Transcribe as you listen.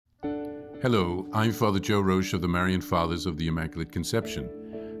Hello, I'm Father Joe Roche of the Marian Fathers of the Immaculate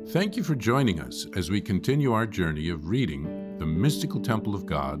Conception. Thank you for joining us as we continue our journey of reading The Mystical Temple of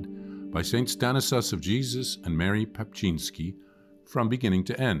God by St. Stanislas of Jesus and Mary Papczynski from beginning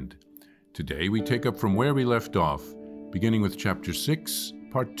to end. Today we take up from where we left off, beginning with Chapter 6,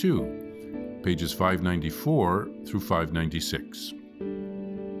 Part 2, pages 594 through 596.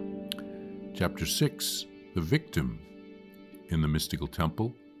 Chapter 6, The Victim in the Mystical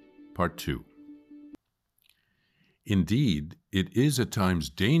Temple, Part 2. Indeed, it is at times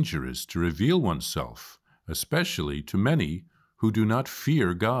dangerous to reveal oneself, especially to many who do not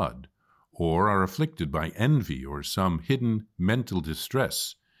fear God, or are afflicted by envy or some hidden mental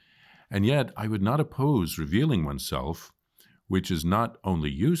distress. And yet I would not oppose revealing oneself, which is not only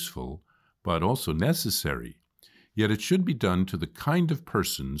useful, but also necessary. Yet it should be done to the kind of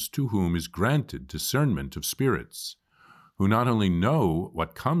persons to whom is granted discernment of spirits, who not only know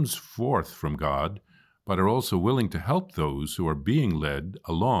what comes forth from God, but are also willing to help those who are being led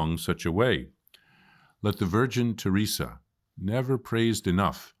along such a way. Let the Virgin Teresa, never praised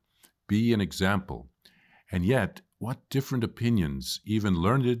enough, be an example. And yet, what different opinions even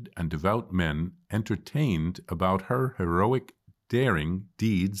learned and devout men entertained about her heroic, daring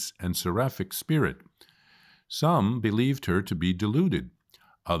deeds and seraphic spirit. Some believed her to be deluded,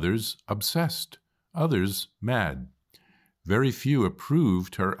 others obsessed, others mad. Very few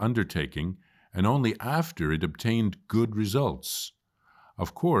approved her undertaking, and only after it obtained good results.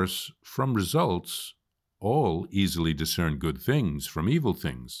 Of course, from results, all easily discern good things from evil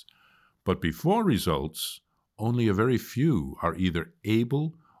things, but before results, only a very few are either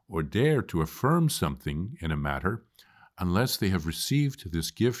able or dare to affirm something in a matter unless they have received this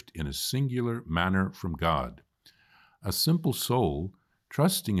gift in a singular manner from God. A simple soul,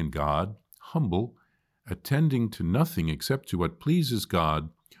 trusting in God, humble, attending to nothing except to what pleases God,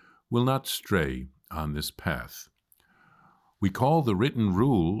 will not stray on this path. We call the written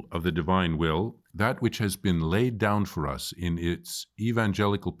rule of the divine will that which has been laid down for us in its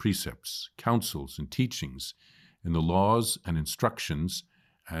evangelical precepts, counsels, and teachings, in the laws and instructions,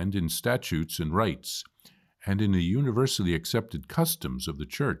 and in statutes and rites, and in the universally accepted customs of the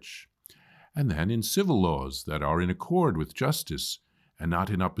Church, and then in civil laws that are in accord with justice and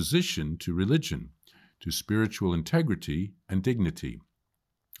not in opposition to religion, to spiritual integrity and dignity.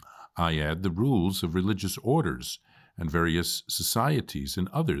 I add the rules of religious orders and various societies and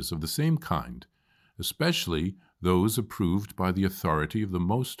others of the same kind, especially those approved by the authority of the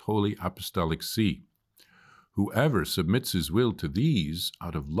Most Holy Apostolic See. Whoever submits his will to these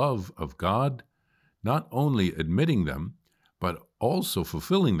out of love of God, not only admitting them, but also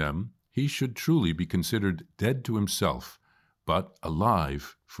fulfilling them, he should truly be considered dead to himself, but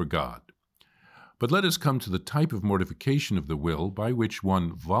alive for God. But let us come to the type of mortification of the will by which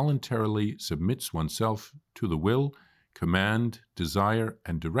one voluntarily submits oneself to the will, command, desire,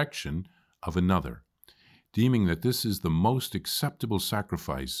 and direction of another, deeming that this is the most acceptable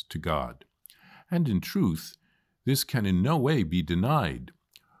sacrifice to God. And in truth, this can in no way be denied.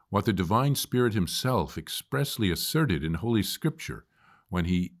 What the Divine Spirit himself expressly asserted in Holy Scripture when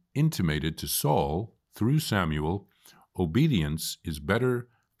he intimated to Saul, through Samuel, obedience is better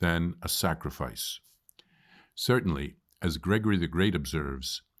than a sacrifice. Certainly, as Gregory the Great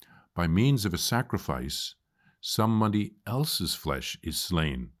observes, by means of a sacrifice, somebody else's flesh is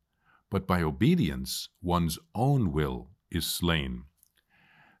slain, but by obedience, one's own will is slain.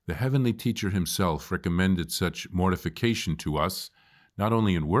 The heavenly teacher himself recommended such mortification to us, not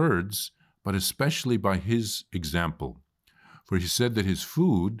only in words, but especially by his example. For he said that his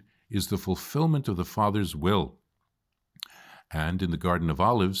food is the fulfillment of the Father's will. And in the Garden of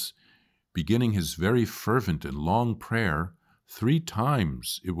Olives, beginning his very fervent and long prayer, 3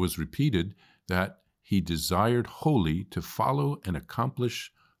 times it was repeated that he desired wholly to follow and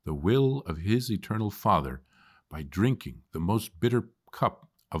accomplish the will of his eternal Father by drinking the most bitter cup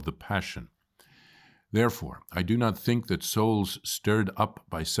of the Passion. Therefore, I do not think that souls stirred up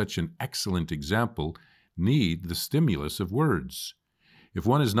by such an excellent example need the stimulus of words. If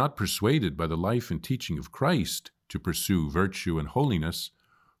one is not persuaded by the life and teaching of Christ to pursue virtue and holiness,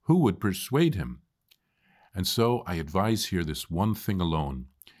 who would persuade him? And so I advise here this one thing alone.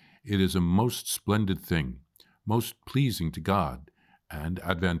 It is a most splendid thing, most pleasing to God, and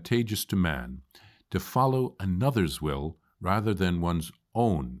advantageous to man, to follow another's will rather than one's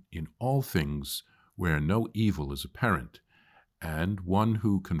own in all things where no evil is apparent, and one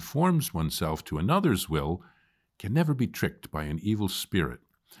who conforms oneself to another's will can never be tricked by an evil spirit,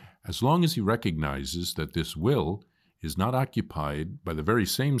 as long as he recognizes that this will is not occupied by the very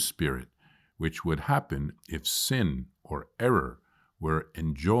same spirit which would happen if sin or error were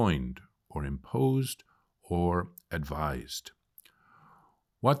enjoined or imposed or advised.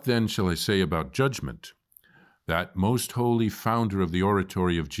 What then shall I say about judgment? That most holy founder of the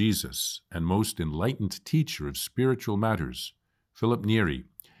oratory of Jesus and most enlightened teacher of spiritual matters, Philip Neri,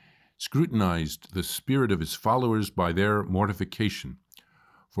 scrutinized the spirit of his followers by their mortification.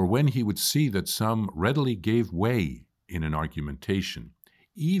 For when he would see that some readily gave way in an argumentation,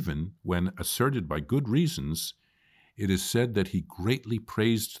 even when asserted by good reasons, it is said that he greatly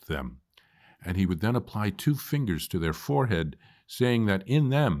praised them, and he would then apply 2 fingers to their forehead, saying that in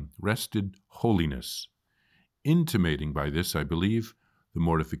them rested holiness, intimating by this, I believe, the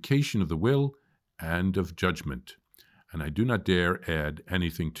mortification of the will and of judgment. And I do not dare add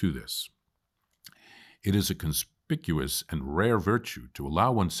anything to this. It is a conspicuous and rare virtue to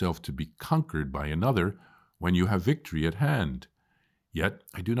allow oneself to be conquered by another when you have victory at hand. Yet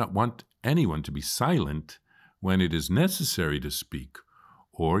I do not want anyone to be silent when it is necessary to speak,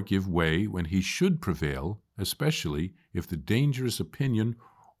 or give way when he should prevail, especially if the dangerous opinion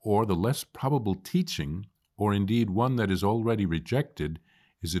or the less probable teaching, or indeed one that is already rejected,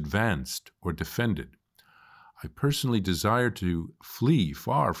 is advanced or defended. I personally desire to flee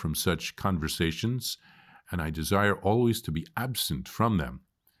far from such conversations, and I desire always to be absent from them.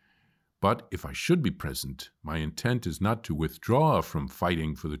 But if I should be present, my intent is not to withdraw from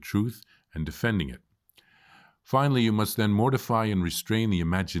fighting for the truth and defending it. Finally, you must then mortify and restrain the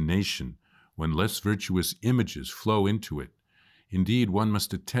imagination when less virtuous images flow into it. Indeed, one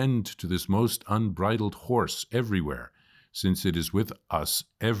must attend to this most unbridled horse everywhere, since it is with us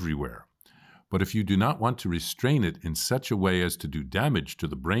everywhere. But if you do not want to restrain it in such a way as to do damage to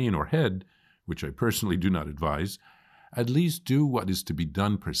the brain or head, which I personally do not advise, at least do what is to be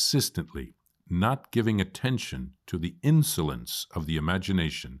done persistently, not giving attention to the insolence of the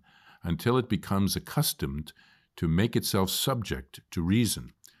imagination until it becomes accustomed to make itself subject to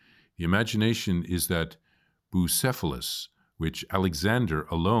reason. The imagination is that Bucephalus which Alexander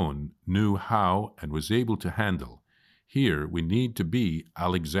alone knew how and was able to handle. Here we need to be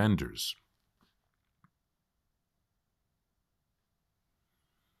Alexanders.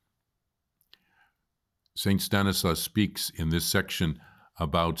 St. Stanislaus speaks in this section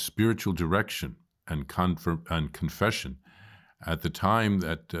about spiritual direction and confession. At the time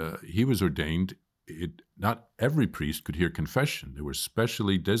that he was ordained, not every priest could hear confession. There were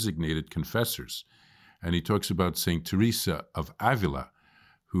specially designated confessors. And he talks about St. Teresa of Avila,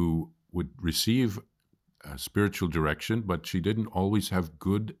 who would receive spiritual direction, but she didn't always have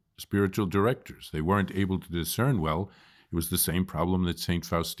good spiritual directors. They weren't able to discern well. It was the same problem that St.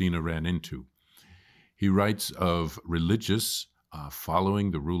 Faustina ran into. He writes of religious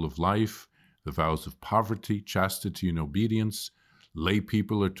following the rule of life, the vows of poverty, chastity, and obedience. Lay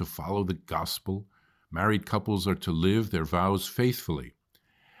people are to follow the gospel. Married couples are to live their vows faithfully.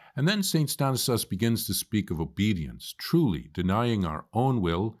 And then St. Stanislaus begins to speak of obedience, truly denying our own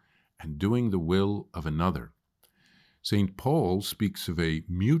will and doing the will of another. St. Paul speaks of a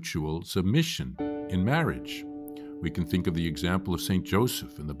mutual submission in marriage. We can think of the example of St.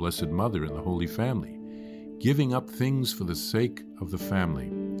 Joseph and the Blessed Mother and the Holy Family, giving up things for the sake of the family.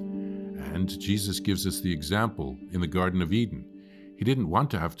 And Jesus gives us the example in the Garden of Eden. He didn't want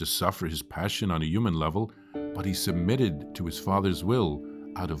to have to suffer his passion on a human level, but he submitted to his Father's will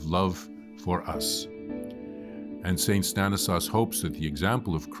out of love for us. And St. Stanislaus hopes that the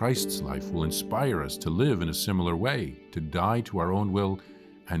example of Christ's life will inspire us to live in a similar way, to die to our own will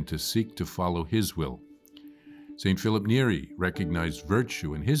and to seek to follow his will. St. Philip Neri recognized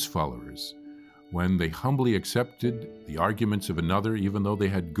virtue in his followers when they humbly accepted the arguments of another, even though they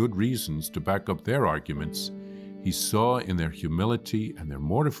had good reasons to back up their arguments. He saw in their humility and their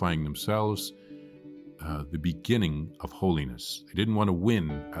mortifying themselves the beginning of holiness. They didn't want to win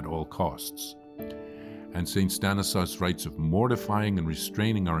at all costs. And St. Stanislaus writes of mortifying and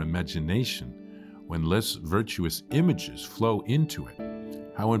restraining our imagination when less virtuous images flow into it.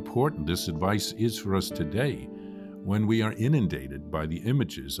 How important this advice is for us today when we are inundated by the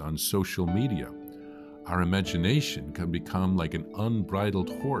images on social media. Our imagination can become like an unbridled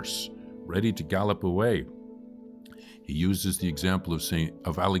horse, ready to gallop away. He uses the example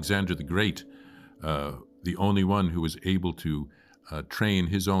of Alexander the Great, the only one who was able to train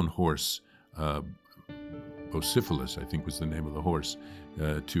his own horse, Bucephalus, I think was the name of the horse,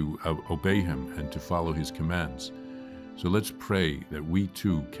 to obey him and to follow his commands. So let's pray that we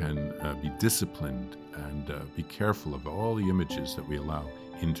too can be disciplined and be careful of all the images that we allow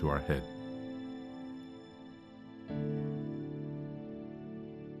into our head.